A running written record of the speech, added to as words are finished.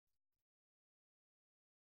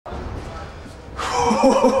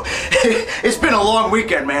It's been a long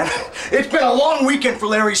weekend, man. It's been a long weekend for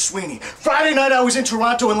Larry Sweeney. Friday night I was in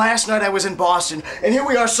Toronto and last night I was in Boston. And here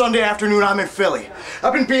we are Sunday afternoon, I'm in Philly.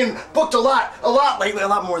 I've been being booked a lot lately, a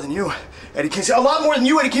lot more than you, Eddie Kingston. A lot more than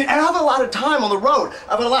you, Eddie Kingston. And I have a lot of time on the road.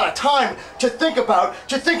 I've had a lot of time to think about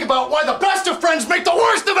why the best of friends make the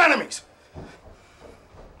worst of enemies.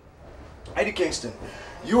 Eddie Kingston,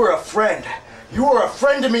 you are a friend. You are a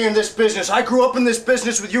friend to me in this business. I grew up in this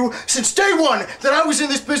business with you. Since day one that I was in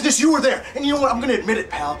this business, you were there. And you know what? I'm going to admit it,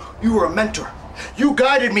 pal. You were a mentor. You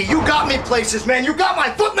guided me. You got me places, man. You got my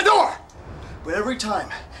foot in the door. But every time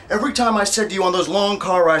I said to you on those long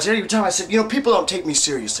car rides, every time I said, you know, people don't take me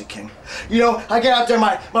seriously, King. You know, I get out there,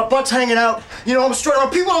 my butt's hanging out. You know, I'm straight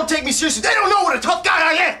on. People don't take me seriously. They don't know what a tough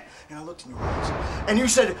guy I am. And I looked in your eyes. And you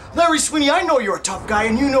said, Larry Sweeney, I know you're a tough guy,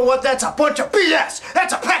 and you know what? That's a bunch of BS.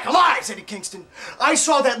 That's a pack of lies, Eddie Kingston. I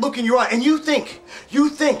saw that look in your eye, and you think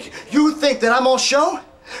that I'm all show?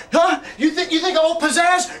 Huh? You think I'm all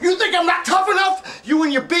pizzazz? You think I'm not tough enough? You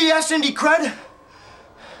and your BS indie cred?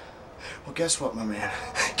 Well, guess what, my man?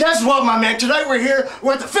 Guess what, my man? Tonight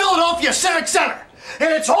we're at the Philadelphia Civic Center,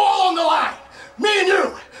 and it's all on the line. Me and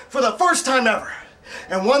you, for the first time ever.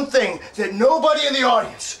 And one thing that nobody in the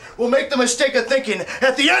audience will make the mistake of thinking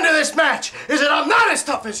at the end of this match is that I'm not as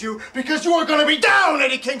tough as you, because you are going to be down,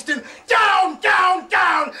 Eddie Kingston. Down, down,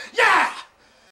 down. Yeah!